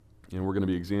And we're going to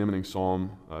be examining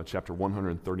Psalm chapter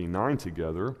 139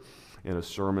 together in a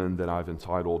sermon that I've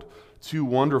entitled, Too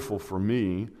Wonderful for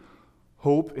Me,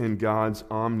 Hope in God's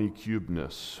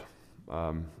Omnicubedness.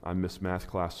 I miss math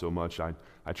class so much, I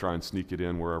try and sneak it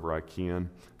in wherever I can.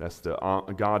 That's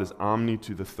God is omni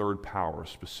to the third power.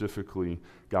 Specifically,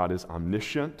 God is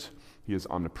omniscient, He is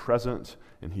omnipresent,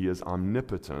 and He is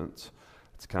omnipotent.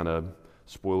 It's kind of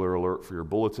spoiler alert for your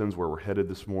bulletins where we're headed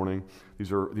this morning.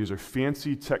 These are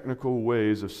fancy technical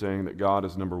ways of saying that God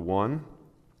is number one,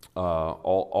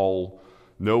 all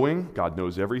knowing. God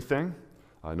knows everything.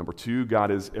 Number two,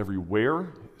 God is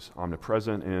everywhere. He's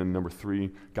omnipresent. And number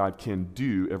three, God can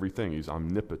do everything. He's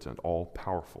omnipotent, all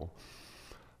powerful.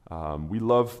 We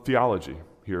love theology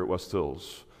here at West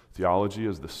Hills. Theology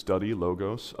is the study,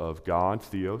 logos, of God,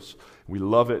 theos. We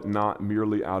love it not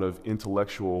merely out of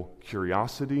intellectual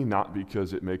curiosity, not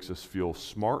because it makes us feel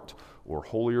smart or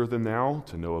holier than thou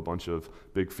to know a bunch of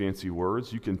big fancy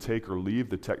words. You can take or leave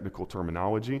the technical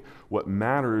terminology. What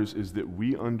matters is that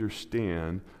we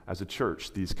understand as a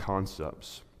church these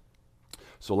concepts.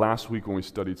 So last week when we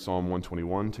studied Psalm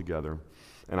 121 together,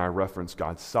 and I referenced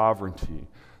God's sovereignty,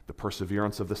 the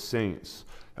perseverance of the saints,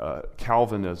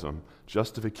 Calvinism,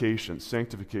 justification,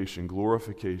 sanctification,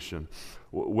 glorification.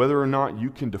 Whether or not you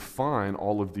can define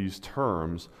all of these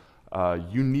terms,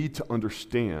 you need to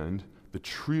understand the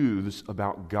truths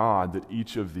about God that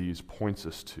each of these points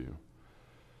us to.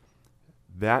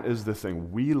 That is the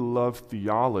thing. We love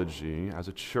theology as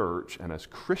a church and as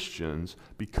Christians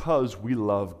because we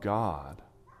love God.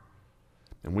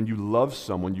 And when you love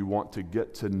someone, you want to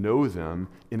get to know them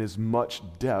in as much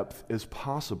depth as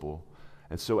possible.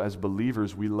 And so as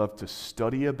believers, we love to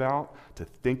study about, to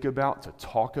think about, to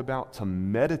talk about, to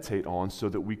meditate on so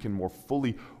that we can more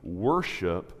fully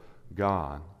worship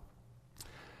God.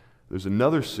 There's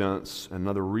another sense,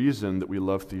 another reason that we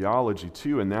love theology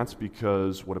too, and that's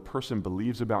because what a person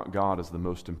believes about God is the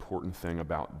most important thing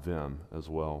about them as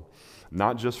well.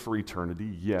 Not just for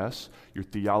eternity. Yes, your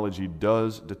theology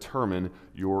does determine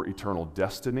your eternal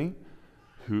destiny.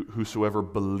 Whosoever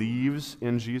believes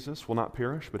in Jesus will not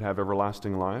perish, but have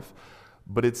everlasting life.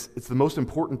 But it's the most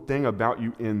important thing about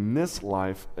you in this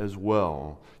life as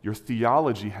well. Your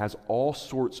theology has all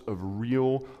sorts of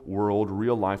real-world,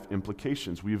 real-life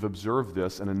implications. We've observed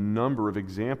this in a number of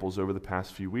examples over the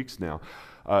past few weeks now.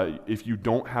 If you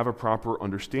don't have a proper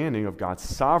understanding of God's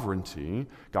sovereignty,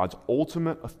 God's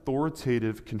ultimate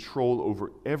authoritative control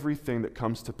over everything that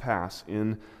comes to pass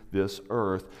in this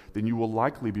earth, then you will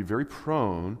likely be very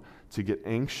prone to get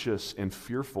anxious and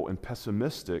fearful and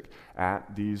pessimistic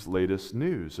at these latest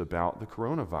news about the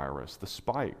coronavirus, the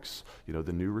spikes,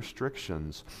 the new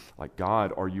restrictions. Like,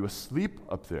 God, are you asleep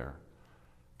up there?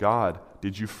 God,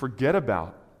 did you forget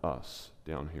about us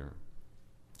down here?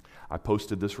 I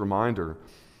posted this reminder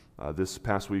this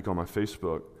past week on my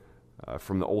Facebook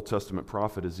from the Old Testament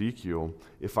prophet Ezekiel.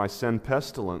 If I send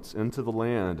pestilence into the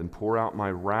land and pour out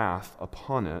my wrath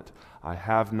upon it, I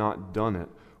have not done it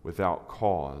without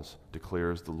cause,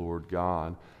 declares the Lord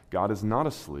God. God is not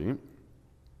asleep.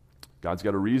 God's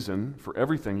got a reason for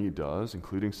everything He does,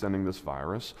 including sending this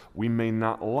virus. We may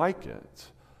not like it.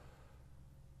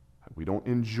 We don't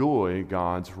enjoy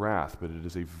God's wrath, but it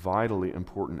is a vitally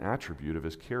important attribute of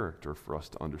His character for us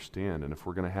to understand. And if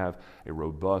we're going to have a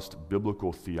robust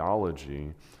biblical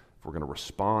theology, if we're going to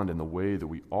respond in the way that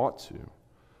we ought to,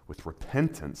 with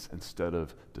repentance instead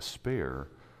of despair,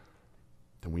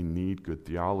 then we need good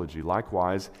theology.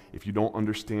 Likewise, if you don't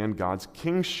understand God's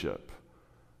kingship,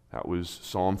 that was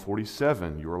Psalm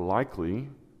 47, you are likely,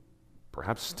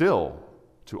 perhaps still,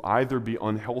 to either be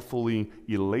unhealthily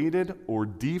elated or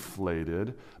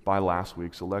deflated by last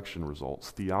week's election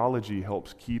results. Theology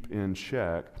helps keep in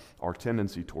check our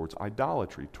tendency towards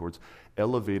idolatry, towards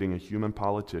elevating a human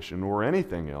politician or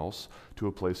anything else to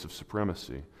a place of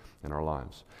supremacy in our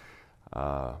lives.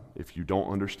 If you don't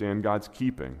understand God's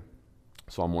keeping,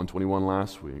 Psalm 121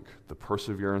 last week, the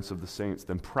perseverance of the saints,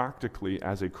 then practically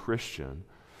as a Christian,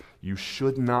 you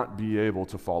should not be able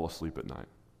to fall asleep at night.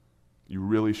 You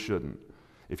really shouldn't.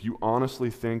 If you honestly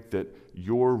think that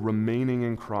you're remaining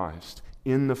in Christ,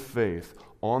 in the faith,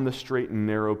 on the straight and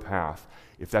narrow path,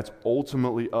 if that's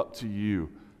ultimately up to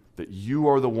you, that you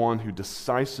are the one who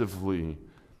decisively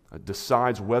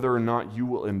decides whether or not you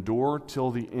will endure till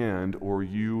the end or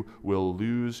you will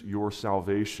lose your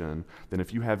salvation, then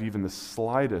if you have even the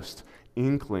slightest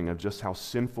inkling of just how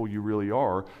sinful you really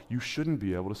are, you shouldn't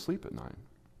be able to sleep at night.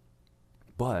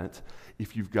 But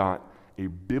if you've got a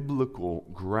biblical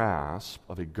grasp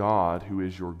of a God who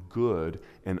is your good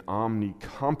and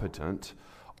omnicompetent,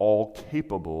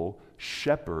 all-capable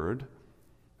shepherd,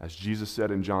 As Jesus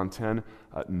said in John 10,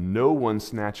 no one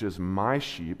snatches my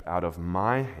sheep out of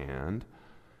my hand,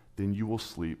 then you will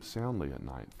sleep soundly at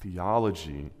night.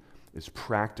 Theology is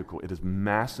practical. It is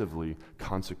massively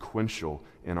consequential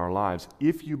in our lives.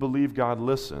 If you believe God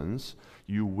listens,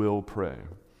 you will pray.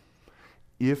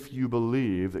 If you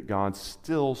believe that God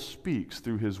still speaks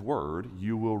through His Word,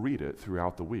 you will read it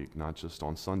throughout the week, not just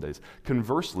on Sundays.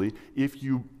 Conversely, if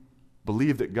you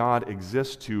believe that God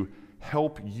exists to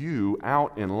help you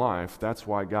out in life, that's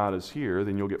why God is here,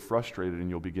 then you'll get frustrated and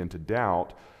you'll begin to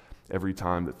doubt every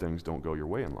time that things don't go your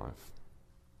way in life.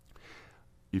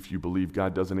 If you believe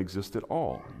God doesn't exist at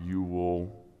all, you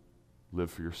will live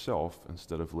for yourself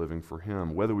instead of living for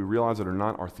Him. Whether we realize it or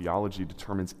not, our theology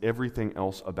determines everything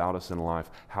else about us in life.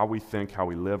 How we think, how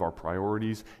we live, our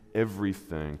priorities,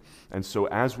 everything. And so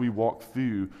as we walk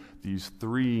through these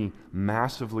three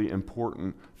massively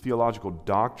important theological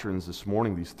doctrines this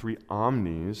morning, these three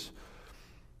omnis,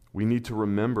 we need to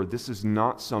remember this is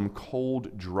not some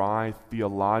cold, dry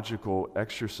theological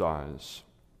exercise.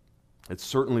 It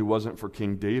certainly wasn't for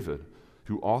King David,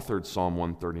 who authored Psalm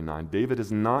 139. David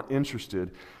is not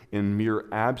interested in mere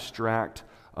abstract,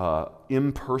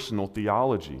 impersonal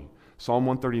theology. Psalm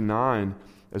 139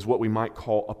 is what we might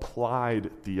call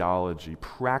applied theology,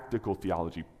 practical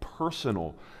theology,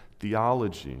 personal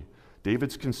theology.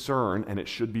 David's concern, and it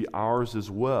should be ours as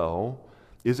well,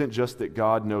 isn't just that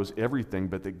God knows everything,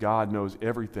 but that God knows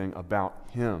everything about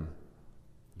him,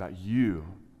 about you,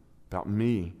 about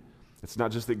me. It's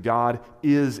not just that God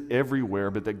is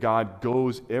everywhere, but that God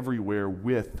goes everywhere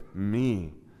with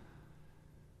me.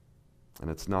 And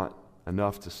it's not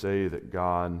enough to say that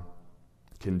God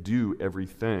can do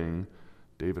everything.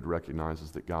 David recognizes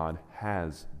that God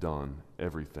has done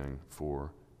everything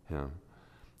for him.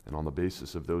 And on the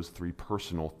basis of those three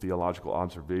personal theological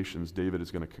observations, David is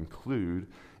going to conclude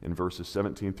in verses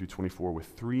 17 through 24 with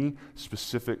three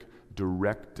specific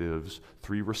directives,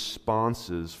 three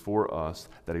responses for us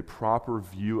that a proper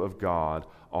view of God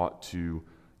ought to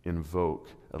invoke,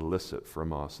 elicit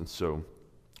from us. And so,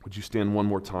 would you stand one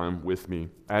more time with me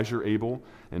as you're able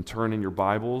and turn in your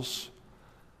Bibles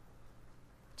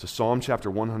to Psalm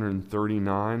chapter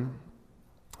 139.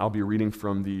 I'll be reading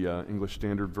from the English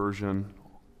Standard Version,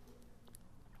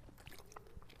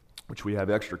 which we have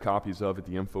extra copies of at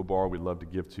the info bar we'd love to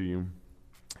give to you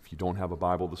if you don't have a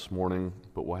Bible this morning,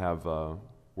 but we'll have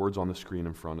words on the screen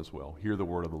in front as well. Hear the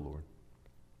word of the Lord.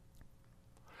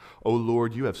 O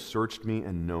Lord, you have searched me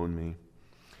and known me.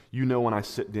 You know when I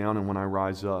sit down and when I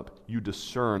rise up. You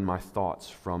discern my thoughts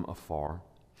from afar.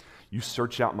 You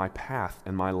search out my path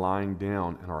and my lying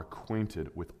down and are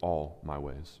acquainted with all my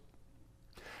ways.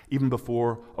 Even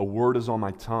before a word is on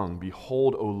my tongue,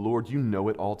 behold, O Lord, you know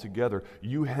it altogether.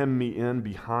 You hem me in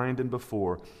behind and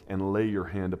before and lay your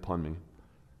hand upon me.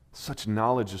 Such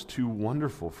knowledge is too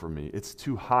wonderful for me. It's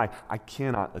too high. I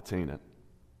cannot attain it.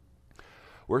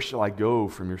 Where shall I go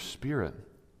from your spirit?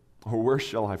 Or where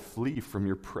shall I flee from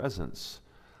your presence?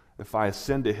 If I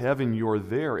ascend to heaven, you are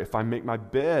there. If I make my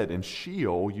bed in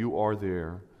Sheol, you are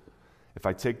there. If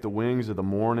I take the wings of the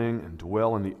morning and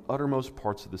dwell in the uttermost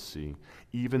parts of the sea,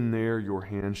 even there your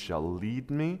hand shall lead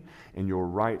me, and your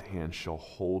right hand shall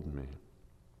hold me.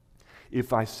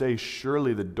 If I say,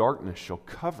 surely the darkness shall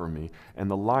cover me,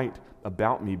 and the light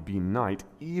about me be night,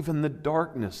 even the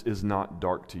darkness is not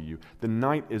dark to you. The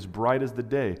night is bright as the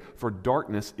day, for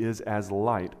darkness is as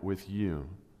light with you.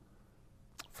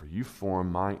 For you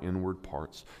formed my inward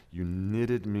parts. You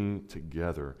knitted me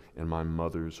together in my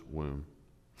mother's womb.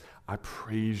 I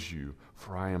praise you,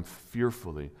 for I am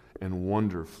fearfully and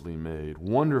wonderfully made.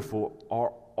 Wonderful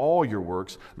are all your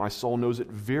works. My soul knows it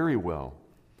very well.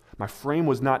 My frame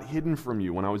was not hidden from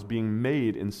you when I was being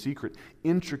made in secret,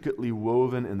 intricately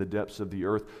woven in the depths of the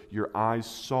earth. Your eyes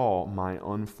saw my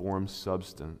unformed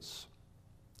substance.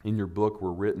 In your book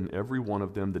were written, every one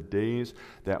of them, the days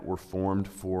that were formed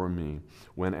for me,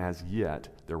 when as yet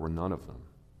there were none of them.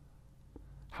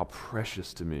 How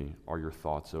precious to me are your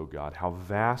thoughts, O God. How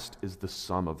vast is the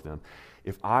sum of them.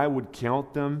 If I would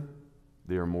count them,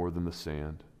 they are more than the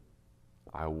sand.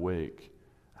 I awake,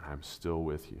 and I am still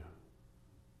with you.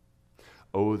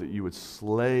 Oh, that you would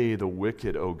slay the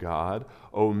wicked, O God.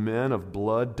 O men of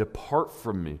blood, depart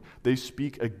from me. They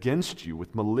speak against you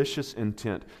with malicious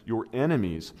intent. Your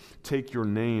enemies take your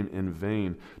name in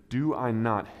vain. Do I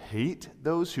not hate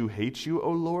those who hate you,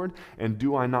 O Lord? And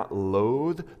do I not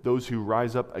loathe those who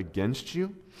rise up against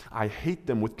you? I hate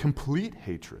them with complete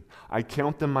hatred. I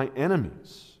count them my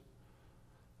enemies.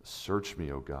 Search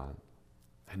me, O God,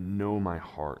 and know my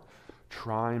heart.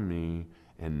 Try me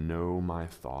and know my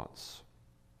thoughts,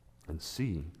 and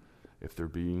see if there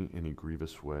be any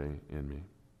grievous way in me,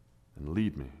 and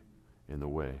lead me in the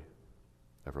way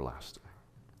everlasting.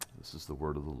 This is the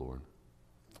word of the Lord.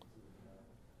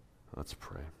 Let's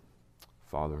pray.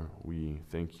 Father, we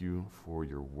thank you for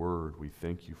your word. We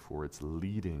thank you for its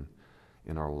leading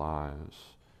in our lives.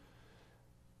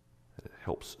 It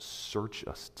helps search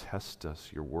us, test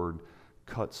us. Your word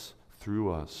cuts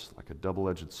through us like a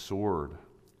double-edged sword,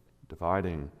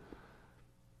 dividing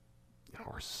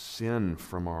our sin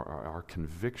from our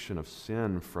conviction of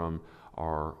sin from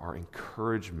our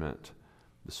encouragement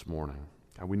this morning.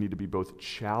 God, we need to be both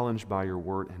challenged by your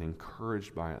word and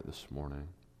encouraged by it this morning.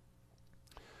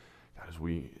 God, as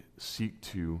we seek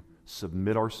to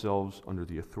submit ourselves under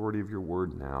the authority of your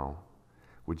word now,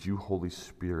 would you, Holy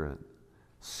Spirit,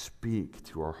 speak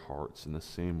to our hearts in the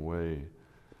same way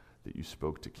that you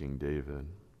spoke to King David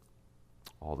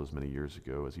all those many years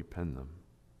ago as he penned them.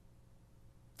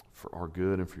 For our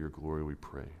good and for your glory we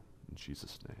pray. In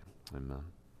Jesus' name, amen.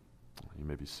 You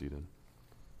may be seated.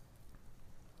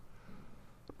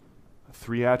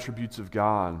 3 attributes of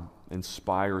God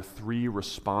inspire 3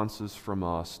 responses from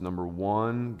us. Number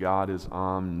 1, God is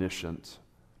omniscient.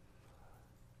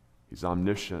 He's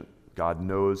omniscient. God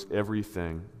knows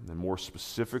everything. And more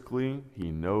specifically,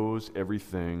 he knows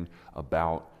everything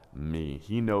about me.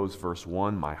 He knows, verse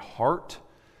 1, my heart.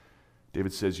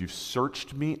 David says, you've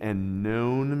searched me and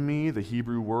known me. The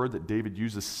Hebrew word that David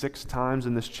uses 6 times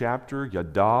in this chapter,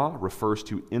 yada, refers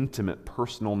to intimate,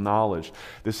 personal knowledge.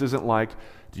 This isn't like,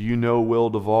 do you know Will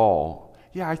Duvall?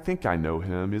 Yeah, I think I know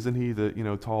him. Isn't he the,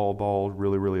 tall, bald,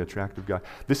 really, really attractive guy?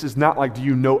 This is not like, do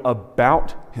you know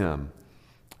about him?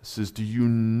 This is, do you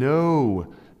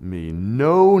know me?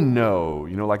 No.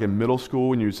 Like in middle school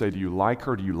when you say, do you like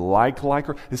her? Do you like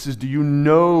her? This is, do you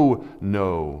know?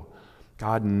 No.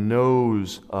 God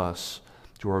knows us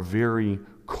to our very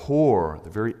core, the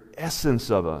very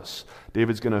essence of us.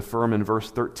 David's going to affirm in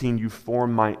verse 13, you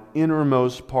form my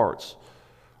innermost parts.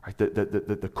 Right?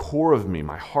 The core of me,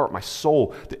 my heart, my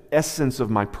soul, the essence of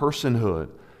my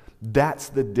personhood. That's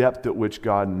the depth at which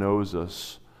God knows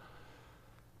us.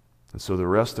 And so the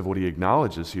rest of what he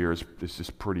acknowledges here is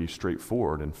just pretty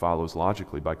straightforward and follows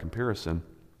logically by comparison.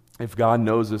 If God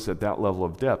knows us at that level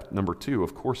of depth, number 2,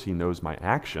 of course he knows my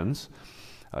actions.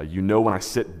 You know when I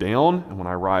sit down and when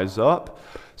I rise up.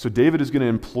 So David is going to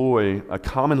employ a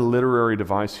common literary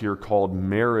device here called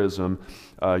merism,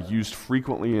 used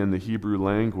frequently in the Hebrew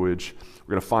language.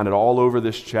 We're going to find it all over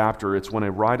this chapter. It's when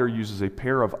a writer uses a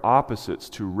pair of opposites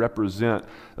to represent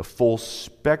a full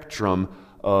spectrum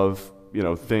of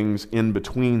things in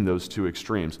between those 2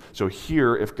 extremes. So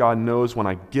here, if God knows when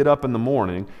I get up in the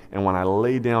morning and when I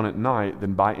lay down at night,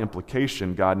 then by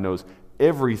implication, God knows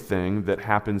everything that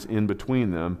happens in between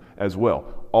them as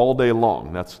well, all day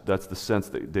long. That's the sense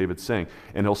that David's saying.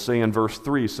 And he'll say in verse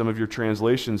 3, some of your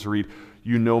translations read,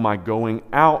 you know my going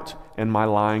out and my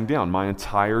lying down, my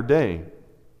entire day.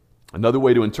 Another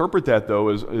way to interpret that, though,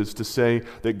 is to say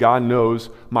that God knows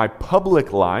my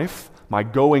public life, my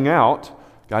going out.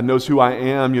 God knows who I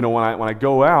am, when I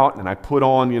go out and I put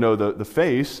on, the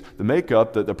face, the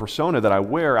makeup, the persona that I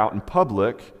wear out in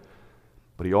public.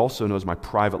 But he also knows my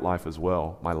private life as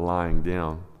well, my lying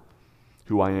down,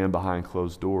 who I am behind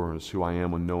closed doors, who I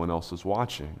am when no one else is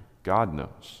watching. God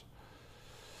knows.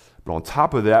 But on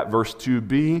top of that, verse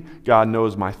 2b, God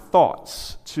knows my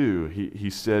thoughts too.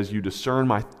 He says, you discern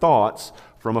my thoughts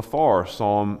from afar.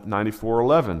 Psalm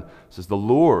 94:11 says, the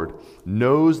Lord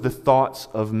knows the thoughts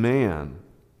of man.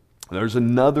 There's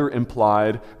another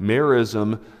implied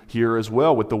merism here as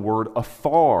well with the word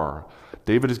afar.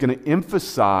 David is going to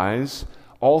emphasize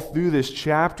all through this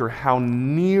chapter how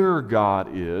near God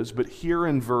is, but here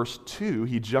in verse 2,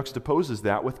 he juxtaposes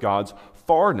that with God's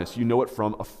farness. You know it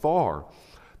from afar.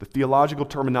 The theological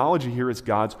terminology here is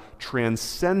God's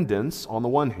transcendence on the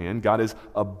one hand. God is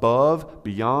above,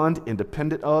 beyond,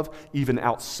 independent of, even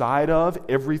outside of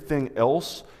everything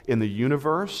else in the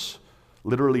universe.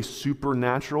 Literally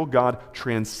supernatural. God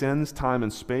transcends time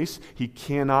and space. He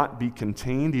cannot be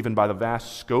contained even by the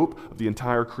vast scope of the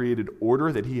entire created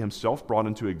order that he himself brought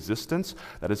into existence.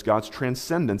 That is God's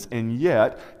transcendence. And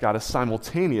yet, God is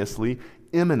simultaneously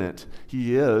immanent.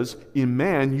 He is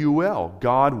Emmanuel,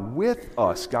 God with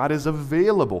us. God is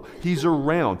available. He's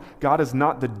around. God is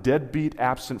not the deadbeat,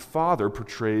 absent father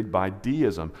portrayed by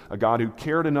deism, a God who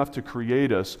cared enough to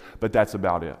create us, but that's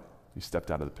about it. He stepped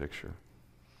out of the picture.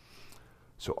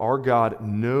 So our God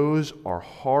knows our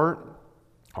heart,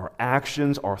 our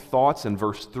actions, our thoughts. In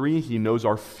verse 3, he knows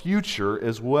our future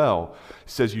as well.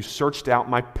 He says, you searched out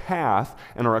my path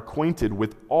and are acquainted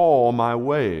with all my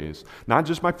ways. Not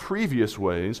just my previous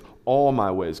ways, all my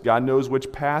ways. God knows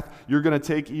which path you're going to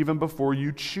take even before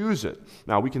you choose it.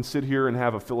 Now, we can sit here and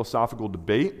have a philosophical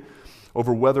debate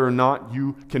over whether or not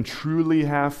you can truly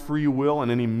have free will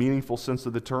in any meaningful sense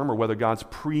of the term, or whether God's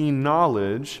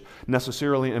pre-knowledge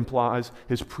necessarily implies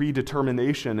his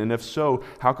predetermination, and if so,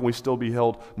 how can we still be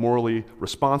held morally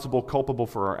responsible, culpable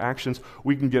for our actions?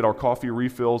 We can get our coffee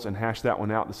refills and hash that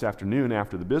one out this afternoon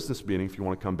after the business meeting if you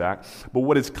want to come back. But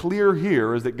what is clear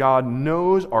here is that God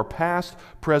knows our past,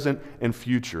 present, and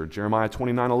future. Jeremiah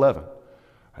 29:11.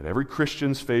 And every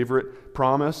Christian's favorite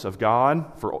promise of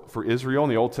God for Israel in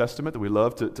the Old Testament that we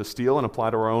love to steal and apply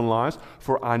to our own lives.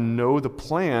 For I know the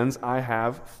plans I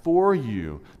have for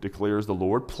you, declares the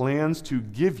Lord. Plans to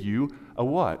give you a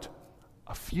what?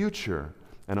 A future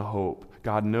and a hope.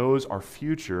 God knows our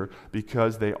future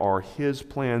because they are his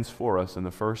plans for us in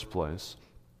the first place.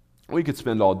 We could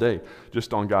spend all day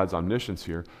just on God's omniscience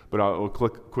here, but I'll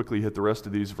quickly hit the rest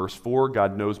of these. Verse 4,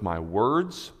 God knows my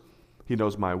words. He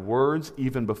knows my words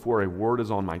even before a word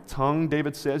is on my tongue,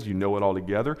 David says. You know it all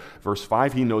together. Verse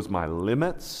 5, he knows my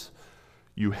limits.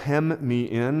 You hem me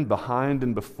in behind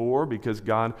and before because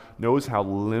God knows how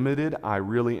limited I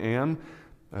really am.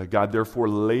 God therefore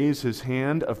lays his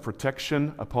hand of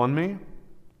protection upon me.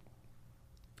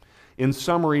 In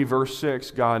summary, verse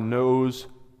 6, God knows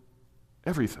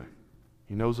everything.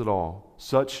 He knows it all.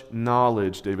 Such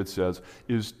knowledge, David says,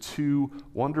 is too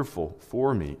wonderful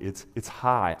for me. It's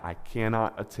high. I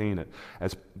cannot attain it.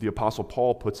 As the Apostle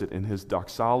Paul puts it in his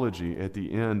doxology at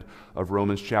the end of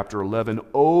Romans chapter 11,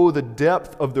 oh, the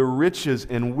depth of the riches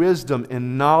and wisdom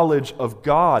and knowledge of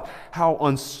God. How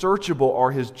unsearchable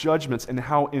are his judgments and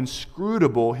how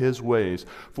inscrutable his ways.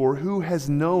 For who has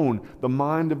known the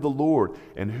mind of the Lord,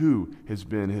 and who has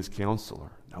been his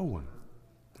counselor? No one.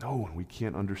 No one. We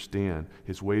can't understand.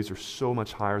 His ways are so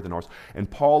much higher than ours. And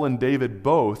Paul and David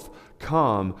both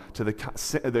come to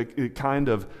the kind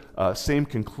of same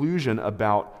conclusion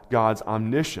about God's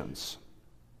omniscience.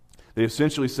 They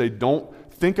essentially say, don't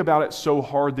think about it so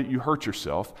hard that you hurt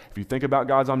yourself. If you think about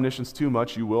God's omniscience too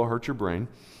much, you will hurt your brain,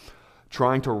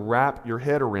 trying to wrap your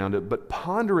head around it, but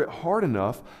ponder it hard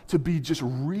enough to be just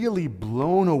really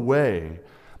blown away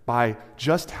by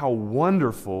just how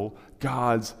wonderful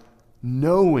God's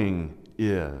knowing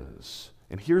is.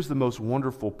 And here's the most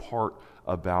wonderful part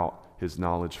about his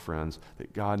knowledge, friends,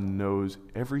 that God knows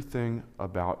everything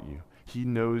about you. He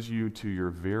knows you to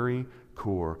your very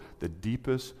core, the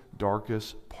deepest,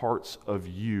 darkest parts of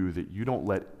you that you don't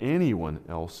let anyone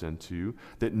else into,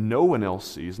 that no one else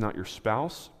sees, not your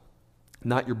spouse,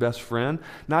 not your best friend,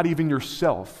 not even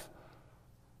yourself.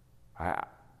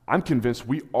 I'm convinced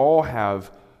we all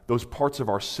have those parts of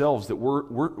ourselves that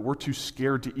we're too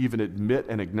scared to even admit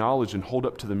and acknowledge and hold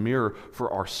up to the mirror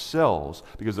for ourselves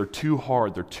because they're too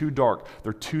hard, they're too dark,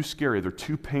 they're too scary, they're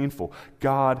too painful.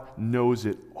 God knows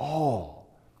it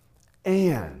all,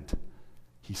 and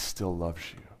he still loves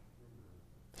you.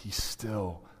 He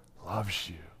still loves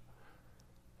you.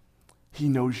 He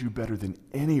knows you better than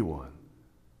anyone,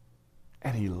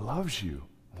 and he loves you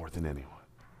more than anyone.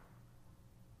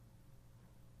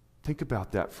 Think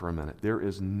about that for a minute. There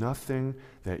is nothing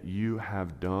that you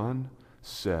have done,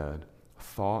 said,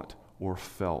 thought, or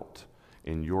felt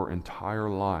in your entire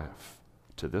life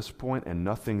to this point, and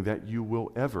nothing that you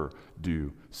will ever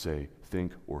do, say,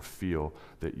 think, or feel,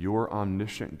 that your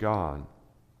omniscient God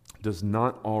does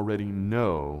not already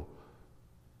know.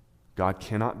 God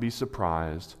cannot be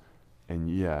surprised, and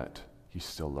yet he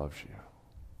still loves you.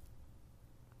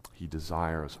 He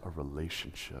desires a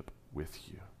relationship with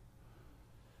you.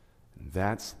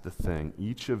 That's the thing.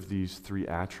 Each of these three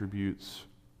attributes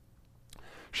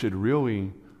should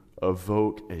really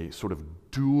evoke a sort of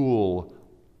dual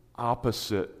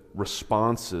opposite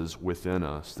responses within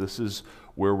us. This is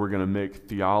where we're going to make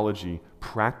theology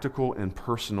practical and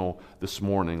personal this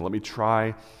morning. Let me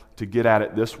try to get at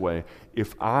it this way.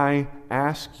 If I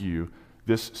ask you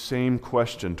this same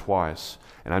question twice,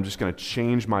 and I'm just going to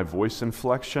change my voice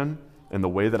inflection and the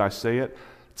way that I say it,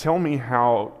 tell me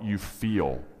how you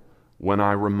feel when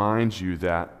I remind you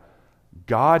that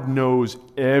God knows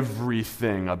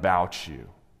everything about you,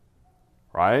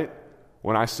 right?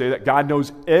 When I say that, God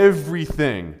knows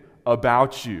everything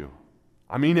about you.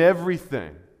 I mean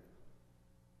everything.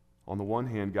 On the one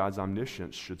hand, God's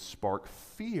omniscience should spark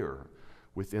fear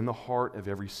within the heart of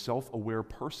every self-aware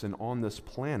person on this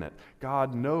planet.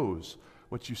 God knows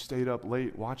what you stayed up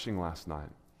late watching last night.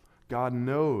 God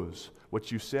knows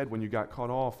what you said when you got cut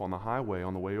off on the highway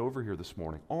on the way over here this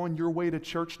morning. On your way to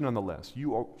church, nonetheless.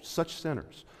 You are such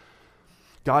sinners.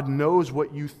 God knows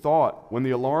what you thought when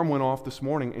the alarm went off this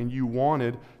morning and you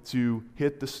wanted to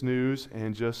hit the snooze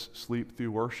and just sleep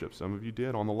through worship. Some of you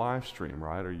did on the live stream,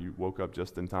 right? Or you woke up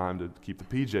just in time to keep the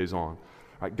PJs on.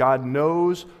 Right? God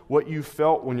knows what you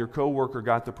felt when your coworker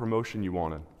got the promotion you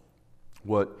wanted.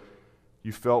 what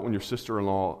you felt when your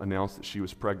sister-in-law announced that she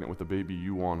was pregnant with the baby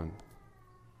you wanted,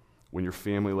 when your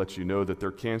family let you know that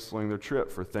they're canceling their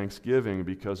trip for Thanksgiving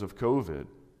because of COVID.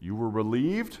 You were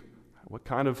relieved? What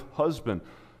kind of husband,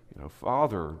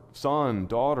 father, son,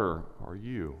 daughter are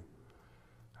you?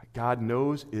 God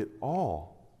knows it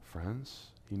all, friends.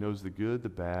 He knows the good, the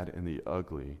bad, and the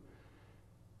ugly.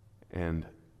 And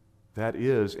that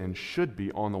is and should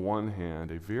be, on the one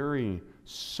hand, a very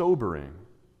sobering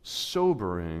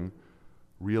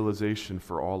realization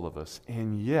for all of us.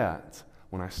 And yet,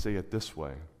 when I say it this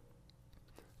way,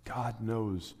 God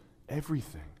knows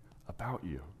everything about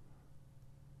you.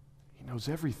 He knows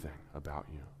everything about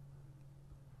you.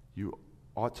 You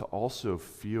ought to also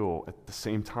feel, at the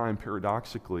same time,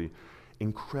 paradoxically,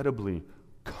 incredibly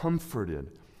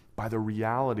comforted by the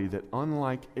reality that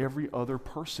unlike every other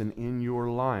person in your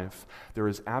life, there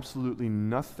is absolutely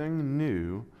nothing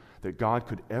new that God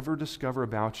could ever discover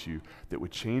about you that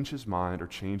would change his mind or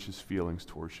change his feelings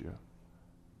towards you.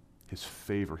 His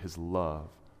favor, his love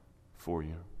for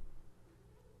you.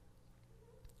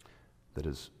 That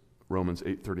is, Romans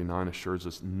 8:39 assures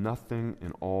us, nothing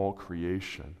in all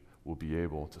creation will be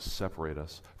able to separate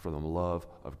us from the love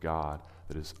of God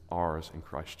that is ours in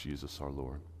Christ Jesus our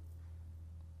Lord.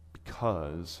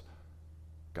 Because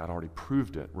God already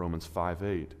proved it, Romans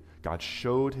 5:8. God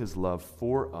showed his love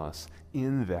for us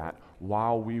in that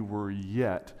while we were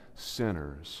yet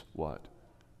sinners, what?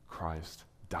 Christ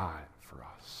died for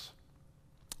us.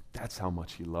 That's how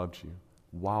much he loved you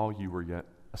while you were yet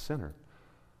a sinner.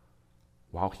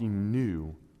 While he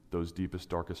knew those deepest,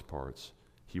 darkest parts,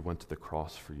 he went to the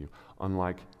cross for you.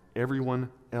 Unlike everyone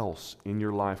else in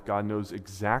your life, God knows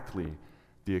exactly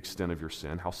the extent of your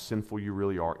sin, how sinful you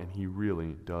really are, and he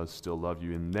really does still love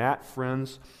you. And that,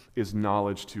 friends, is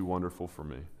knowledge too wonderful for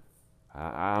me.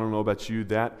 I don't know about you,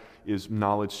 that is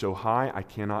knowledge so high, I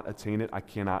cannot attain it, I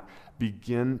cannot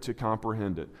begin to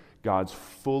comprehend it. God's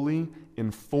fully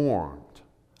informed,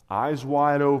 eyes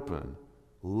wide open,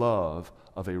 love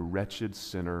of a wretched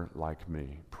sinner like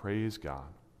me. Praise God.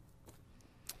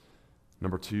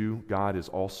 Number two, God is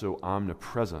also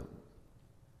omnipresent.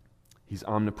 He's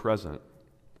omnipresent,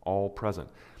 all present.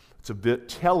 It's a bit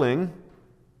telling,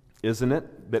 isn't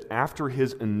it, that after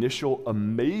his initial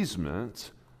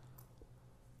amazement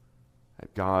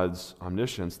at God's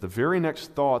omniscience, the very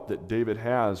next thought that David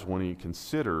has when he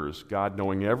considers God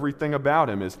knowing everything about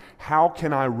him is, how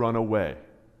can I run away?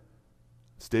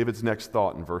 It's David's next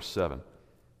thought in verse 7.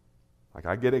 Like,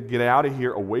 I get to get out of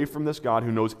here, away from this God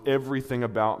who knows everything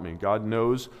about me. God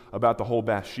knows about the whole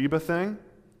Bathsheba thing.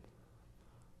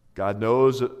 God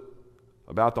knows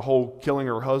about the whole killing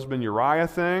her husband Uriah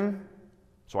thing,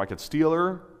 so I could steal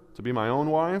her to be my own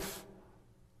wife.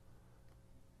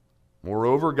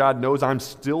 Moreover, God knows I'm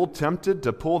still tempted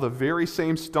to pull the very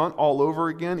same stunt all over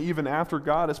again, even after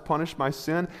God has punished my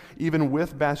sin, even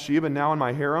with Bathsheba now in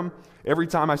my harem. Every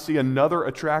time I see another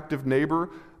attractive neighbor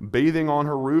bathing on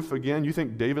her roof again, you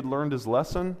think David learned his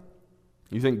lesson?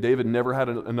 You think David never had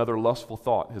another lustful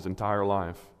thought his entire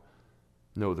life?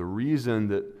 No, the reason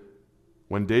that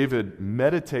when David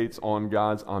meditates on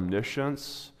God's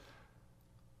omniscience,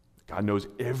 God knows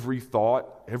every thought,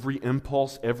 every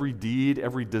impulse, every deed,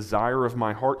 every desire of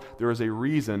my heart. There is a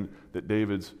reason that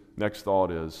David's next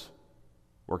thought is,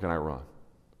 where can I run?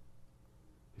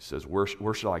 He says,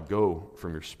 where shall I go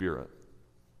from your spirit?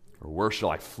 Or where shall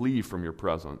I flee from your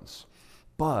presence?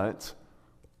 But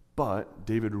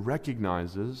David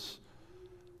recognizes,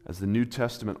 as the New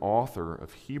Testament author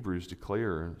of Hebrews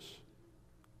declares,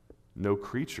 no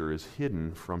creature is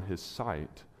hidden from his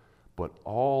sight, but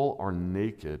all are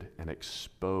naked and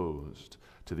exposed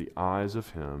to the eyes of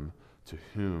him to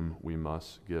whom we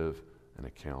must give an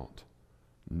account.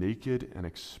 Naked and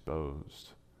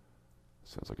exposed.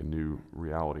 Sounds like a new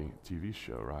reality TV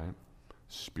show, right?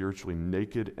 Spiritually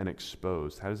naked and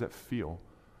exposed. How does that feel?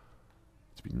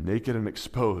 To be naked and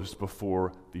exposed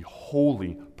before the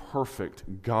holy,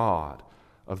 perfect God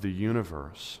of the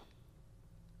universe.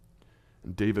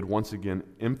 And David once again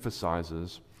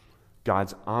emphasizes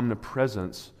God's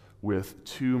omnipresence with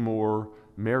two more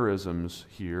merisms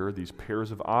here, these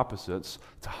pairs of opposites,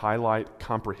 to highlight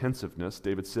comprehensiveness.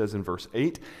 David says in verse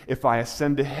 8, if I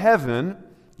ascend to heaven,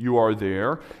 you are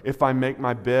there. If I make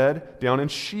my bed down in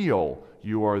Sheol,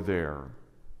 you are there.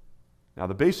 Now,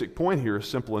 the basic point here is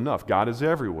simple enough. God is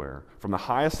everywhere. From the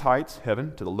highest heights,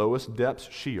 heaven, to the lowest depths,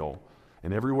 Sheol.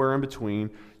 And everywhere in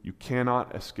between, you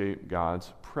cannot escape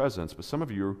God's presence. But some of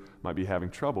you might be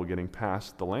having trouble getting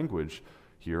past the language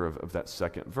here of that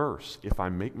second verse. If I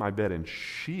make my bed in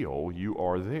Sheol, you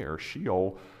are there.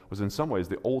 Sheol was in some ways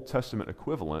the Old Testament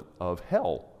equivalent of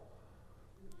hell.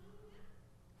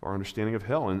 of our understanding of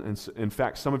hell. And in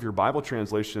fact, some of your Bible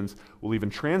translations will even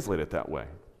translate it that way.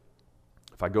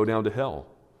 If I go down to hell,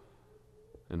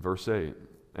 in verse 8,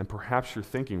 and perhaps you're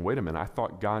thinking, wait a minute, I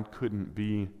thought God couldn't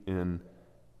be in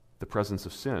the presence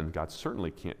of sin. God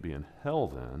certainly can't be in hell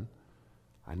then.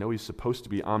 I know he's supposed to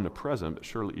be omnipresent, but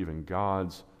surely even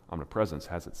God's omnipresence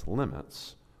has its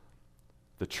limits.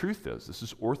 The truth is, this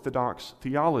is orthodox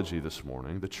theology this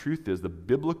morning, the truth is the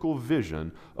biblical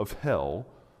vision of hell,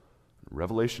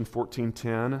 Revelation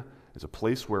 14:10, is a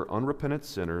place where unrepentant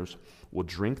sinners will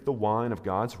drink the wine of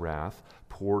God's wrath,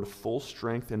 poured full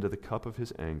strength into the cup of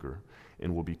his anger,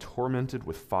 and will be tormented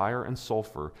with fire and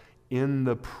sulfur in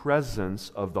the presence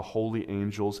of the holy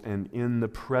angels and in the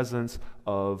presence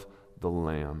of the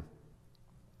Lamb.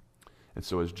 And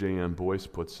so as J.M. Boyce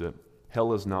puts it,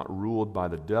 hell is not ruled by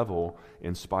the devil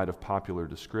in spite of popular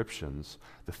descriptions.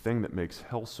 The thing that makes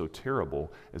hell so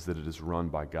terrible is that it is run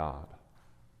by God.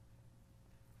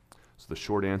 So the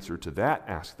short answer to that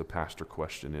Ask the Pastor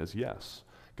question is yes,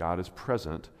 God is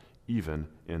present even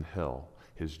in hell.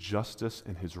 His justice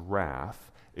and his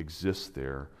wrath exist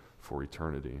there for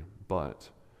eternity. But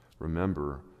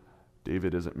remember,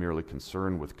 David isn't merely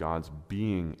concerned with God's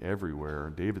being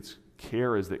everywhere. David's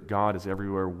care is that God is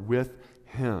everywhere with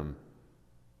him.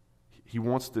 He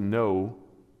wants to know,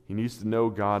 he needs to know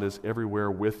God is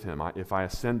everywhere with him. If I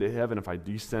ascend to heaven, if I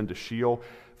descend to Sheol.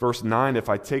 Verse 9, if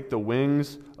I take the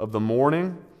wings of the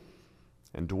morning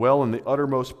and dwell in the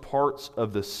uttermost parts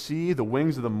of the sea. The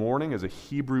wings of the morning is a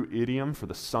Hebrew idiom for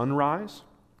the sunrise,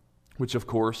 which of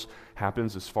course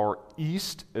happens as far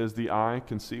east as the eye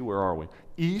can see. Where are we?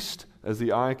 East as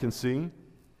the eye can see.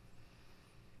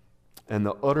 And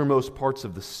the uttermost parts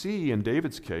of the sea, in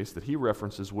David's case, that he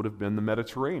references would have been the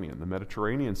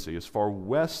Mediterranean Sea, as far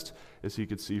west as he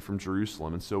could see from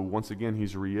Jerusalem. And so once again,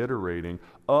 he's reiterating,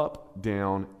 up,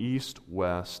 down, east,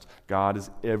 west, God is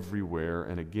everywhere.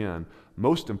 And again,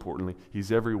 most importantly, he's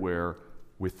everywhere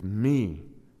with me.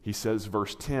 He says,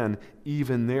 verse 10,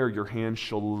 even there your hand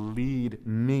shall lead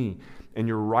me, and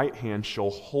your right hand shall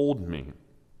hold me.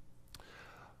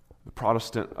 The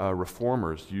Protestant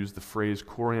reformers used the phrase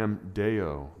coram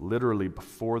Deo, literally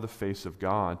before the face of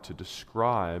God, to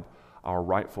describe our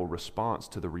rightful response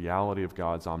to the reality of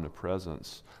God's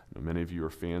omnipresence. Many of you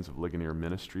are fans of Ligonier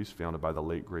Ministries, founded by the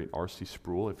late, great R.C.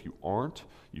 Sproul. If you aren't,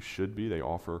 you should be. They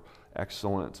offer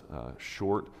excellent,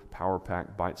 short,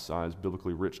 power-packed, bite-sized,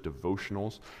 biblically rich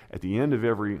devotionals. At the end of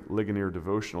every Ligonier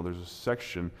devotional, there's a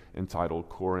section entitled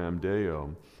Coram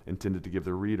Deo, intended to give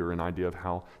the reader an idea of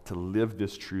how to live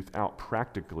this truth out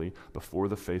practically before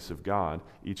the face of God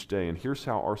each day. And here's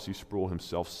how R.C. Sproul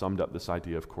himself summed up this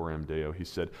idea of Coram Deo. He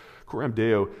said, Coram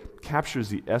Deo captures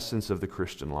the essence of the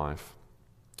Christian life.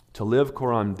 To live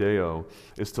coram Deo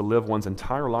is to live one's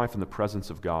entire life in the presence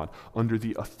of God, under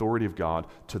the authority of God,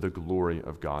 to the glory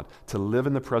of God. To live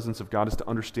in the presence of God is to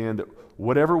understand that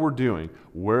whatever we're doing,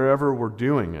 wherever we're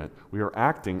doing it, we are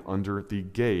acting under the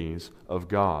gaze of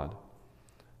God.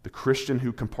 The Christian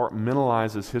who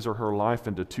compartmentalizes his or her life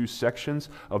into two sections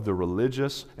of the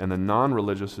religious and the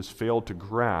non-religious has failed to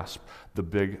grasp the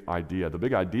big idea. The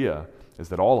big idea is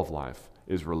that all of life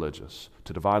is religious.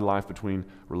 To divide life between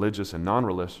religious and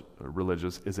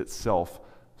non-religious is itself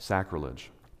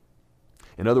sacrilege.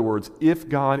 In other words, if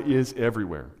God is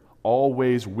everywhere,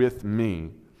 always with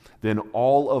me, then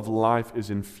all of life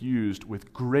is infused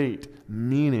with great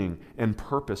meaning and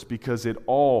purpose because it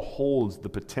all holds the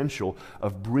potential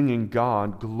of bringing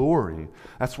God glory.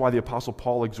 That's why the Apostle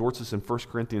Paul exhorts us in 1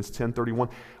 Corinthians 10:31,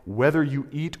 whether you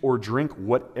eat or drink,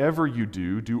 whatever you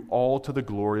do, do all to the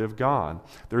glory of God.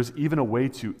 There's even a way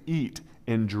to eat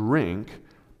and drink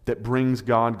that brings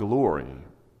God glory.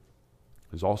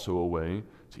 There's also a way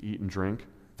to eat and drink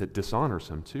that dishonors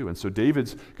him too. And so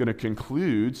David's going to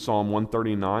conclude Psalm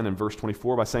 139 and verse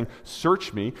 24 by saying,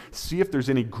 search me, see if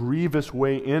there's any grievous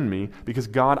way in me, because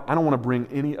God, I don't want to bring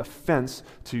any offense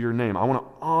to your name. I want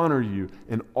to honor you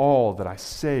in all that I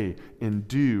say and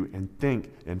do and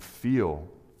think and feel.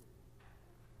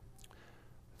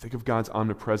 Think of God's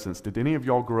omnipresence. Did any of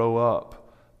y'all grow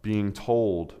up being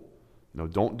told,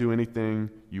 don't do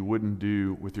anything you wouldn't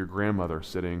do with your grandmother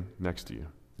sitting next to you?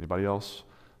 Anybody else?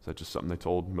 Is that just something they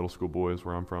told middle school boys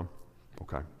where I'm from?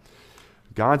 Okay.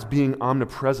 God's being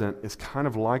omnipresent is kind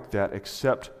of like that,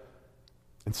 except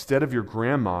instead of your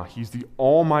grandma, he's the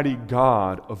almighty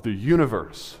God of the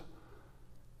universe.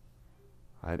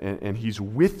 Right? And he's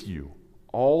with you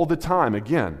all the time.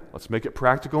 Again, let's make it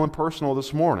practical and personal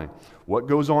this morning. What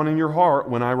goes on in your heart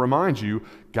when I remind you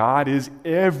God is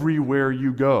everywhere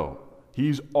you go?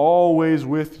 He's always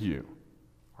with you,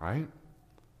 right?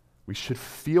 We should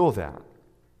feel that.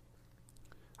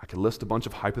 I could list a bunch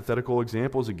of hypothetical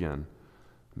examples again,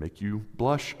 make you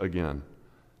blush again.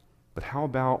 But how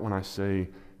about when I say,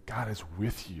 God is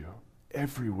with you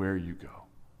everywhere you go?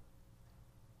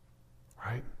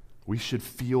 Right? We should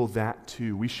feel that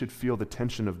too. We should feel the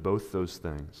tension of both those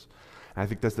things. And I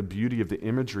think that's the beauty of the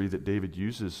imagery that David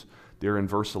uses there in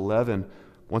verse 11.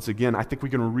 Once again, I think we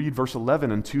can read verse 11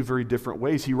 in two very different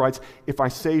ways. He writes, if I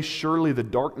say, surely the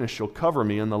darkness shall cover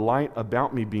me, and the light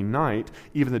about me be night,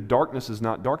 even the darkness is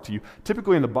not dark to you.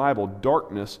 Typically in the Bible,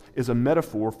 darkness is a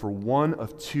metaphor for one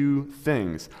of two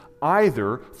things.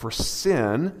 Either for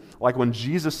sin, like when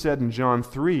Jesus said in John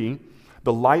 3,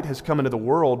 the light has come into the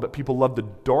world, but people love the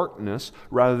darkness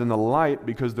rather than the light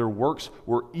because their works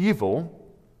were evil.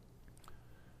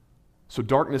 So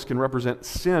darkness can represent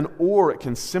sin, or it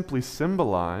can simply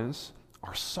symbolize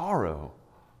our sorrow.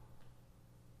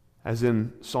 As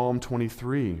in Psalm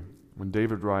 23, when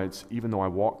David writes, even though I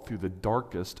walk through the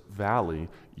darkest valley,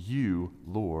 you,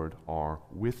 Lord, are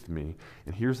with me.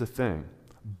 And here's the thing,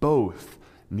 both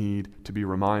need to be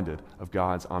reminded of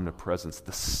God's omnipresence.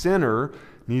 The sinner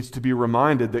needs to be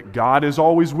reminded that God is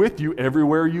always with you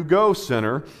everywhere you go,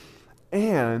 sinner.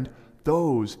 And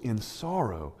those in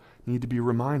sorrow need to be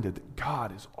reminded that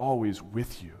God is always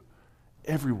with you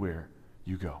everywhere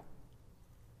you go.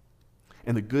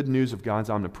 And the good news of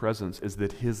God's omnipresence is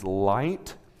that His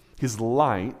light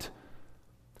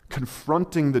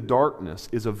confronting the darkness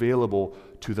is available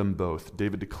to them both.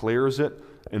 David declares it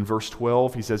in verse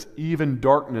 12. He says, even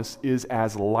darkness is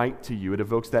as light to you. It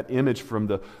evokes that image from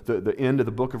the end of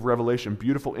the book of Revelation.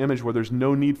 Beautiful image where there's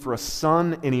no need for a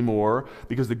sun anymore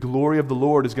because the glory of the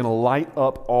Lord is going to light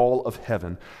up all of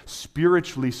heaven.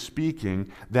 Spiritually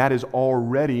speaking, that is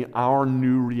already our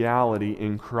new reality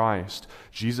in Christ.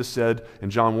 Jesus said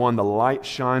in John 1, the light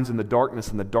shines in the darkness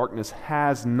and the darkness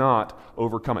has not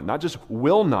overcome it. Not just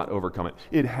will not overcome it,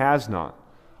 it has not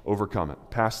overcome it.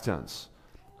 Past tense.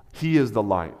 He is the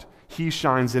light. He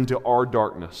shines into our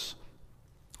darkness.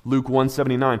 Luke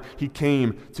 1:79, He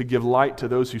came to give light to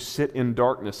those who sit in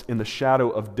darkness, in the shadow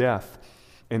of death.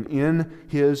 And in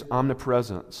His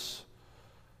omnipresence,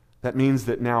 that means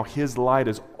that now His light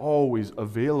is always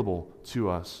available to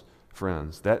us,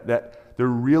 friends. That there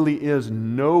really is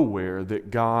nowhere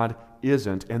that God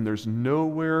isn't, and there's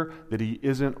nowhere that He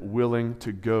isn't willing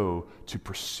to go to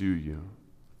pursue you,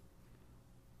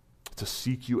 to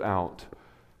seek you out.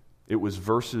 It was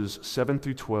verses 7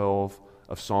 through 12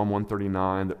 of Psalm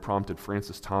 139 that prompted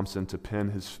Francis Thompson to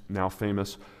pen his now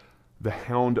famous The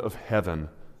Hound of Heaven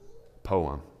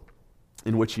poem,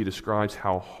 in which he describes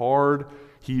how hard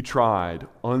he tried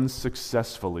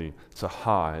unsuccessfully to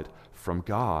hide from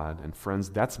God. And friends,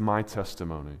 that's my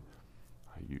testimony.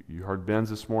 You heard Ben's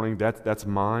this morning. That's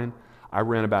mine. I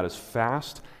ran about as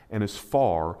fast and as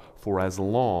far for as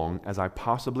long as I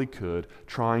possibly could,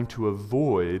 trying to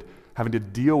avoid having to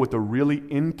deal with the really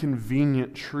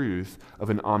inconvenient truth of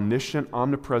an omniscient,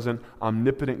 omnipresent,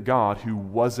 omnipotent God who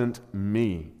wasn't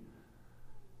me.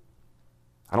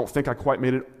 I don't think I quite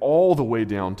made it all the way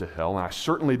down to hell, and I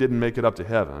certainly didn't make it up to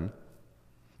heaven.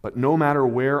 But no matter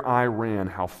where I ran,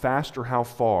 how fast or how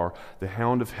far, the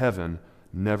hound of heaven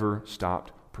never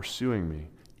stopped pursuing me.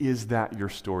 Is that your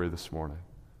story this morning?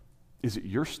 Is it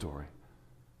your story?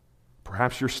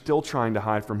 Perhaps you're still trying to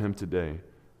hide from Him today.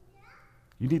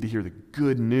 You need to hear the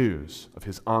good news of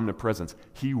His omnipresence.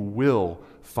 He will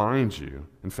find you.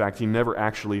 In fact, He never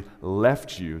actually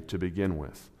left you to begin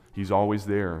with. He's always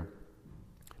there.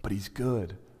 But He's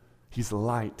good. He's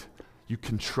light. You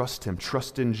can trust Him.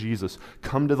 Trust in Jesus.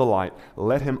 Come to the light.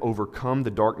 Let Him overcome the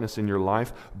darkness in your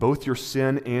life, both your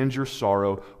sin and your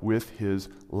sorrow, with His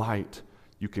light.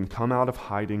 You can come out of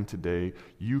hiding today.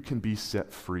 You can be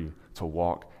set free to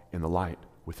walk in the light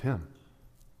with Him.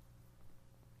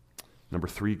 Number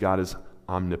 3, God is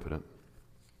omnipotent,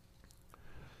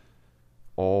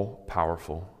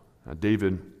 all-powerful. Now,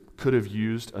 David could have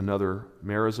used another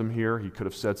merism here. He could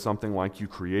have said something like, you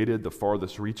created the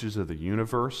farthest reaches of the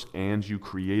universe, and you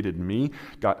created me.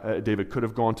 David could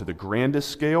have gone to the grandest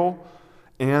scale,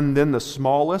 and then the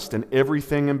smallest, and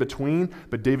everything in between,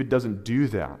 but David doesn't do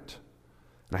that.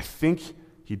 And I think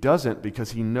he doesn't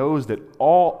because he knows that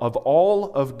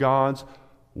all of God's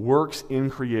works in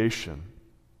creation,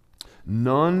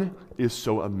 none is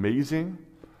so amazing,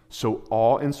 so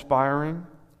awe-inspiring,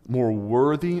 more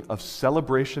worthy of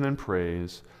celebration and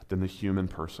praise than the human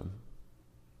person.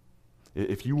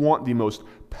 If you want the most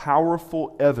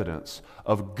powerful evidence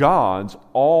of God's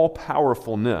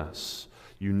all-powerfulness,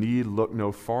 you need look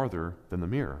no farther than the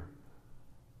mirror.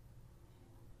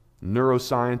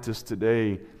 Neuroscientists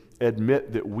today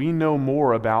admit that we know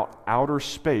more about outer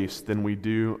space than we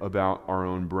do about our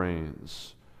own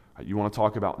brains. You want to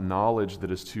talk about knowledge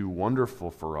that is too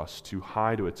wonderful for us, too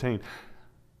high to attain.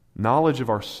 Knowledge of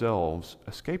ourselves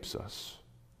escapes us.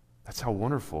 That's how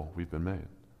wonderful we've been made.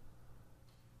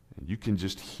 And you can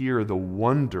just hear the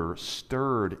wonder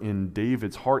stirred in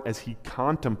David's heart as he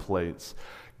contemplates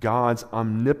God's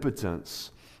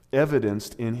omnipotence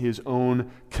evidenced in his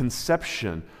own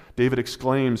conception. David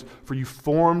exclaims, "For you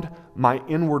formed my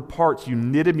inward parts. You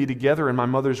knitted me together in my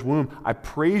mother's womb. I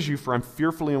praise you, for I'm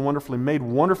fearfully and wonderfully made.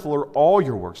 Wonderful are all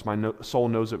your works. My soul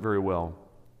knows it very well.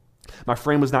 My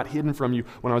frame was not hidden from you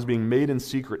when I was being made in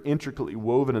secret, intricately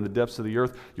woven in the depths of the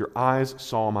earth. Your eyes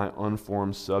saw my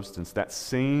unformed substance." That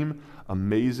same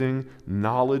amazing,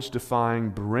 knowledge-defying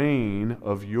brain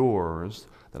of yours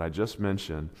that I just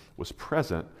mentioned was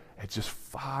present at just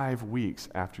 5 weeks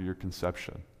after your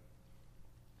conception.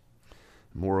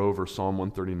 Moreover, Psalm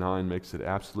 139 makes it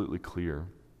absolutely clear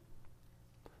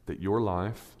that your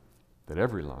life, that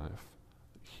every life,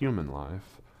 human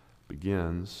life,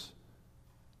 begins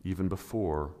even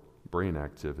before brain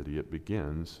activity. It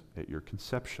begins at your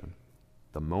conception.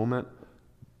 The moment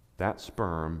that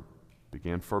sperm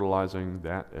began fertilizing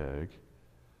that egg,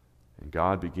 and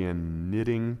God began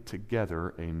knitting together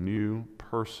a new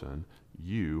person,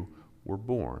 you were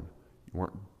born. You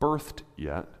weren't birthed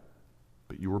yet,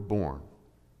 but you were born.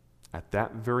 At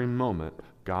that very moment,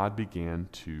 God began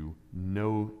to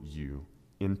know you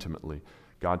intimately.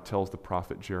 God tells the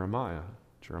prophet Jeremiah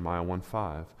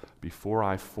 1:5, before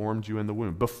I formed you in the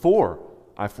womb,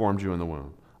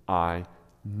 I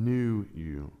knew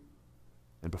you.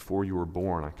 And before you were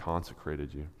born, I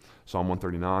consecrated you. Psalm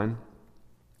 139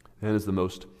 then is the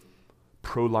most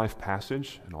pro-life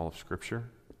passage in all of Scripture.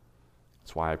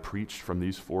 That's why I preached from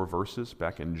these 4 verses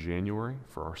back in January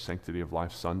for our Sanctity of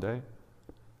Life Sunday.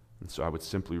 And so I would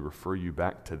simply refer you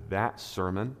back to that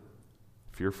sermon,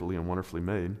 Fearfully and Wonderfully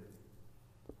Made,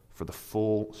 for the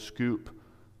full scoop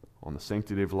on the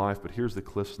sanctity of life. But here's the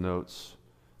Cliff's Notes.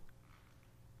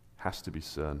 Has to be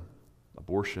said.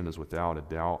 Abortion is without a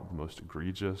doubt the most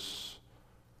egregious,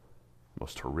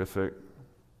 most horrific,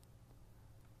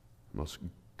 most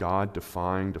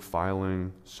God-defying,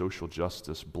 defiling social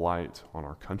justice blight on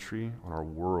our country, on our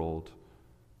world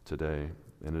today.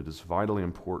 And it is vitally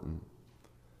important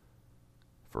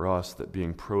for us that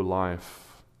being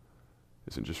pro-life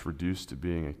isn't just reduced to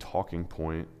being a talking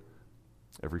point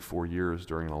every 4 years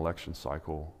during an election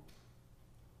cycle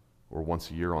or once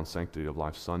a year on Sanctity of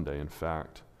Life Sunday. In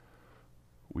fact,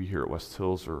 we here at West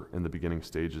Hills are in the beginning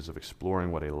stages of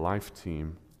exploring what a life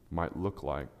team might look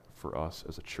like for us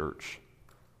as a church.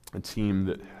 A team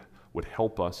that would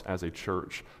help us as a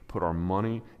church put our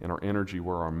money and our energy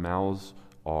where our mouths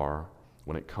are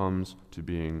when it comes to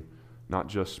being not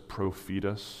just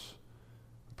pro-fetus,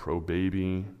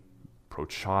 pro-baby,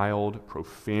 pro-child,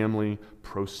 pro-family,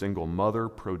 pro-single mother,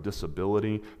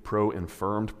 pro-disability,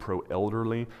 pro-infirmed,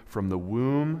 pro-elderly. From the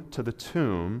womb to the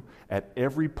tomb, at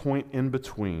every point in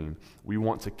between, we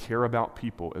want to care about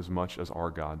people as much as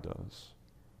our God does.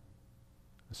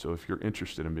 So if you're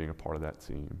interested in being a part of that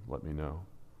team, let me know.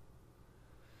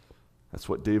 That's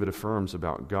what David affirms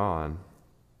about God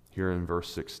here in verse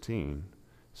 16.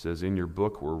 It says, "In your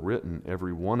book were written,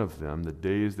 every one of them, the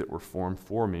days that were formed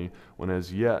for me, when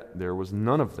as yet there was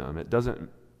none of them." It doesn't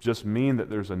just mean that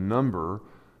there's a number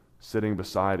sitting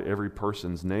beside every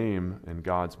person's name in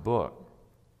God's book,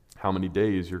 how many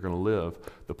days you're going to live.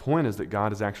 The point is that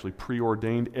God has actually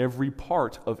preordained every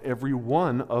part of every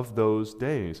one of those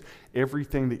days.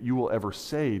 Everything that you will ever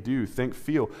say, do, think,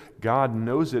 feel, God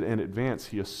knows it in advance.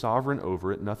 He is sovereign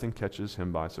over it. Nothing catches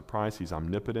him by surprise. He's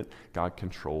omnipotent. God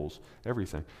controls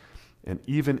everything. And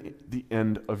even the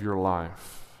end of your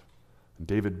life,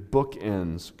 David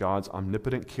bookends God's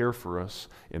omnipotent care for us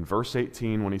in verse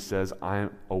 18 when he says, "I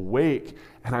am awake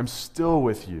and I'm still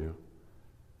with you."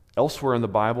 Elsewhere in the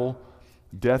Bible,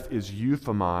 death is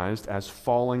euphemized as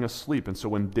falling asleep. And so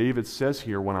when David says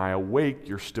here, "When I awake,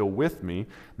 you're still with me,"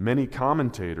 many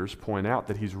commentators point out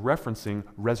that he's referencing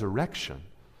resurrection.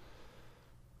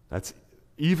 That's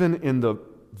even in the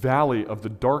valley of the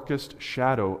darkest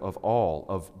shadow of all,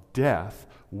 of death,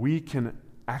 we can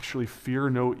actually fear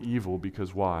no evil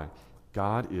because why?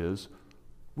 God is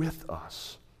with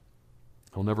us.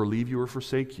 He'll never leave you or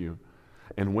forsake you.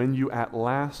 And when you at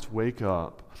last wake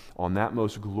up on that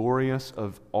most glorious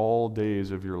of all days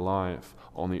of your life,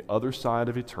 on the other side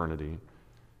of eternity,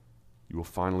 you will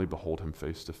finally behold him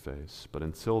face to face. But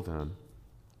until then,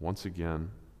 once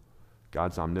again,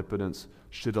 God's omnipotence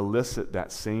should elicit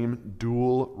that same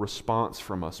dual response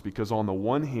from us, because on the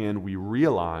one hand, we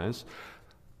realize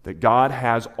that God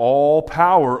has all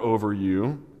power over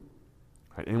you.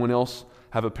 Right? Anyone else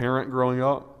have a parent growing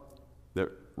up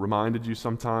that reminded you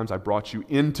sometimes, I brought you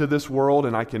into this world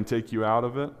and I can take you out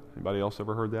of it? Anybody else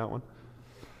ever heard that one?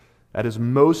 That is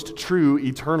most true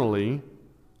eternally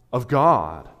of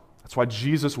God. That's why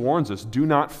Jesus warns us, do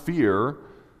not fear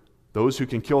those who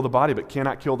can kill the body but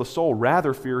cannot kill the soul.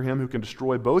 Rather fear him who can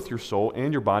destroy both your soul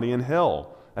and your body in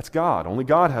hell. That's God. Only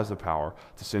God has the power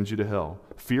to send you to hell.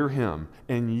 Fear him.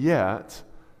 And yet,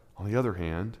 on the other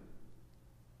hand,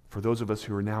 for those of us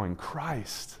who are now in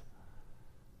Christ,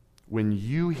 when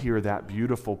you hear that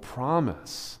beautiful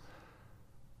promise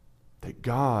that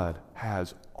God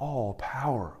has all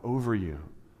power over you,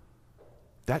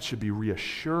 that should be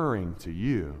reassuring to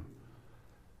you,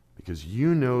 because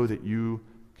you know that you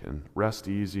can rest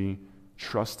easy,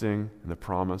 trusting in the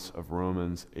promise of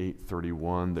Romans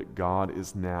 8:31, that God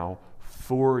is now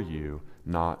for you,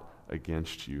 not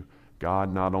against you.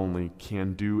 God not only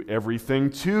can do everything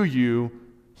to you,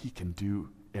 he can do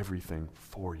everything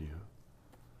for you.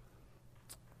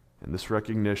 And this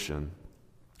recognition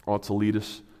ought to lead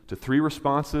us to three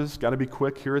responses. Got to be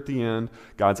quick here at the end.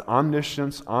 God's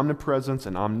omniscience, omnipresence,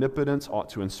 and omnipotence ought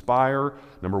to inspire,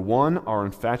 number one, our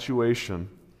infatuation.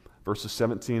 Verses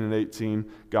 17 and 18,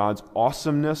 God's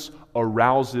awesomeness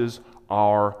arouses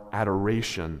our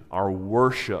adoration, our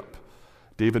worship.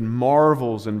 David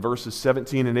marvels in verses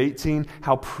 17 and 18,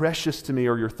 how precious to me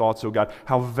are your thoughts, O God.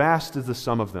 How vast is the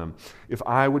sum of them. If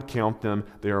I would count them,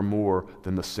 they are more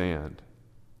than the sand.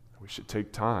 We should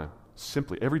take time,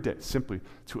 simply, every day, simply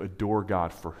to adore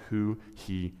God for who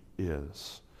he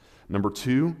is. Number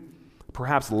two,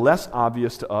 perhaps less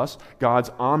obvious to us,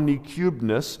 God's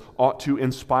omnicubedness ought to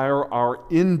inspire our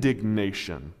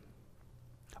indignation.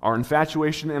 Our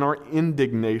infatuation and our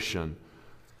indignation.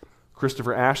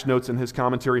 Christopher Ash notes in his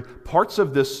commentary, parts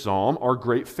of this psalm are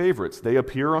great favorites. They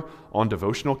appear on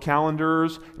devotional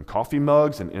calendars and coffee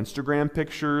mugs and Instagram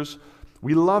pictures.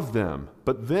 We love them,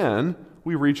 but then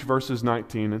we reach verses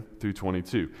 19 through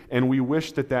 22, and we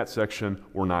wish that that section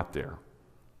were not there.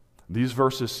 These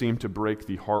verses seem to break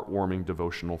the heartwarming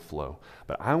devotional flow.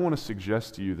 But I want to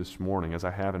suggest to you this morning, as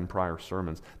I have in prior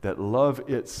sermons, that love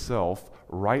itself,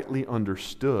 rightly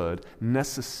understood,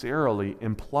 necessarily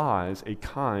implies a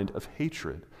kind of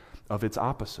hatred of its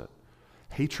opposite.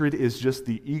 Hatred is just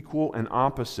the equal and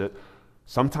opposite,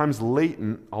 sometimes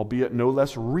latent, albeit no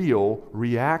less real,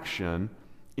 reaction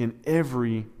in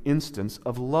every instance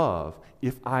of love.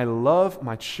 If I love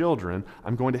my children,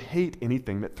 I'm going to hate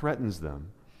anything that threatens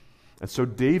them. And so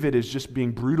David is just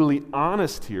being brutally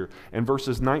honest here in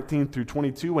verses 19 through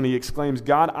 22 when he exclaims,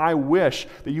 God, I wish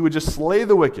that you would just slay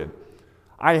the wicked.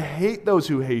 I hate those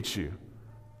who hate you.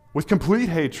 With complete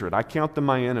hatred, I count them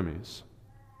my enemies.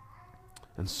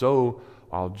 And so,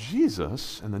 while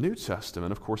Jesus in the New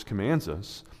Testament, of course, commands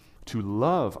us to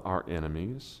love our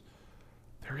enemies,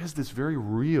 there is this very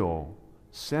real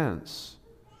sense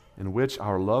in which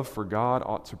our love for God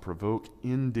ought to provoke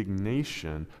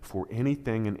indignation for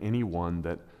anything and anyone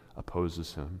that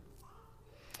opposes him.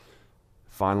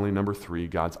 Finally, number three,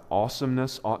 God's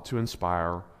awesomeness ought to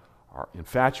inspire our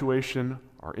infatuation,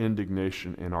 our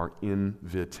indignation, and our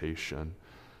invitation.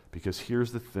 Because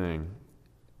here's the thing,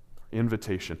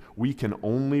 invitation. We can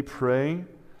only pray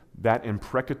that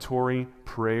imprecatory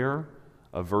prayer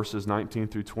of verses 19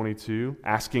 through 22,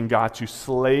 asking God to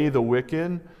slay the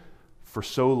wicked, for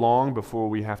so long before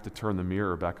we have to turn the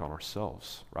mirror back on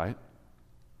ourselves, right?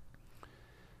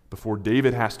 Before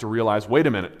David has to realize, wait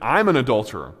a minute, I'm an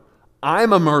adulterer.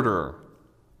 I'm a murderer.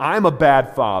 I'm a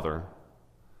bad father.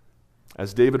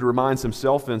 As David reminds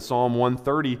himself in Psalm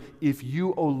 130, if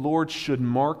you, O Lord, should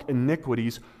mark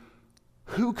iniquities,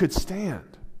 who could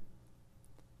stand?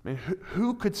 I mean,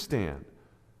 who could stand?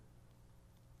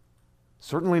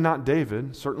 Certainly not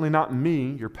David, certainly not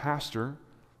me, your pastor.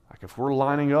 Like if we're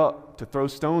lining up to throw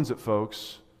stones at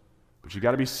folks, but you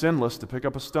got to be sinless to pick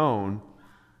up a stone,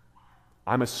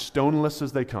 I'm as stoneless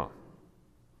as they come.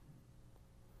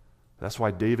 That's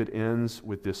why David ends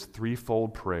with this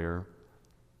threefold prayer.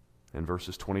 In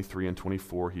verses 23 and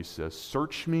 24, he says,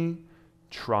 search me,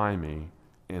 try me,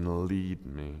 and lead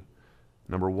me.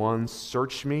 Number one,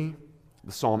 search me.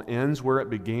 The psalm ends where it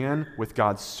began, with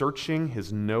God searching,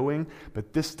 his knowing,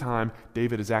 but this time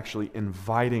David is actually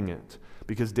inviting it,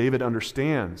 because David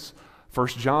understands. 1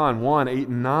 John 1, 8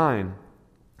 and 9,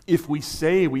 if we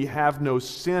say we have no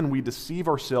sin, we deceive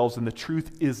ourselves and the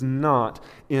truth is not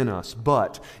in us.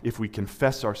 But if we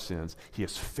confess our sins, he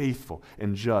is faithful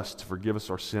and just to forgive us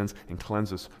our sins and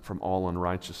cleanse us from all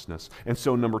unrighteousness. And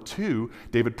so number two,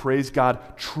 David prays, God,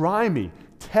 try me,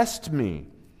 test me.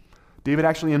 David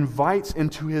actually invites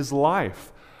into his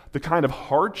life the kind of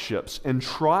hardships and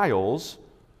trials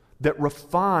that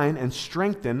refine and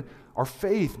strengthen our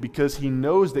faith, because he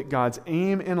knows that God's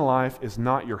aim in life is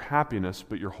not your happiness,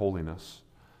 but your holiness.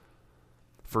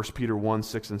 1 Peter 1,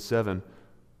 6 and 7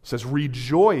 says,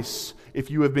 rejoice if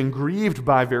you have been grieved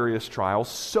by various trials,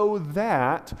 so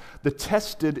that the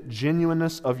tested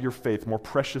genuineness of your faith, more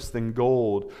precious than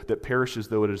gold that perishes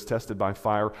though it is tested by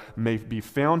fire, may be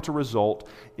found to result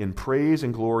in praise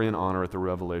and glory and honor at the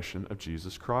revelation of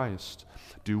Jesus Christ.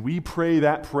 Do we pray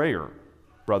that prayer,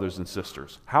 brothers and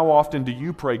sisters? How often do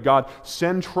you pray, God,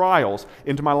 send trials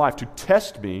into my life to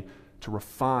test me, to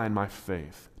refine my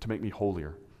faith, to make me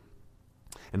holier?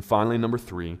 And finally, number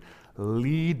 3,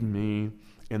 lead me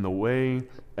in the way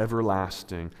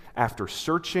everlasting. After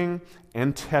searching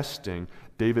and testing,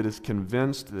 David is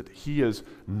convinced that he is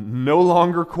no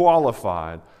longer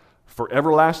qualified for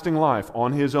everlasting life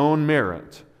on his own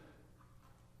merit.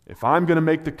 If I'm going to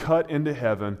make the cut into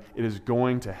heaven, it is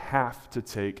going to have to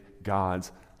take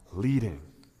God's leading.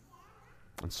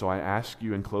 And so I ask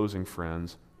you in closing,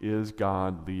 friends, is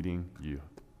God leading you?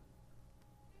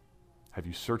 Have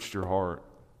you searched your heart?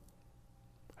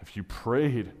 Have you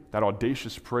prayed that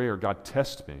audacious prayer, God,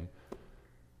 test me?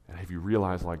 And have you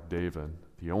realized, like David,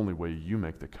 the only way you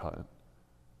make the cut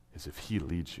is if he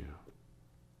leads you?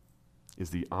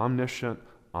 Is the omniscient,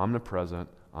 omnipresent,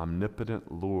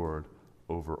 omnipotent Lord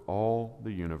over all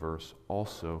the universe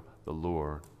also the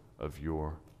Lord of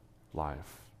your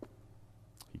life?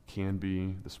 He can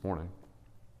be this morning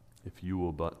if you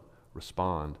will but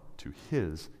respond to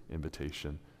his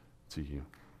invitation to you.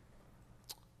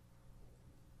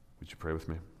 Would you pray with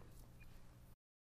me?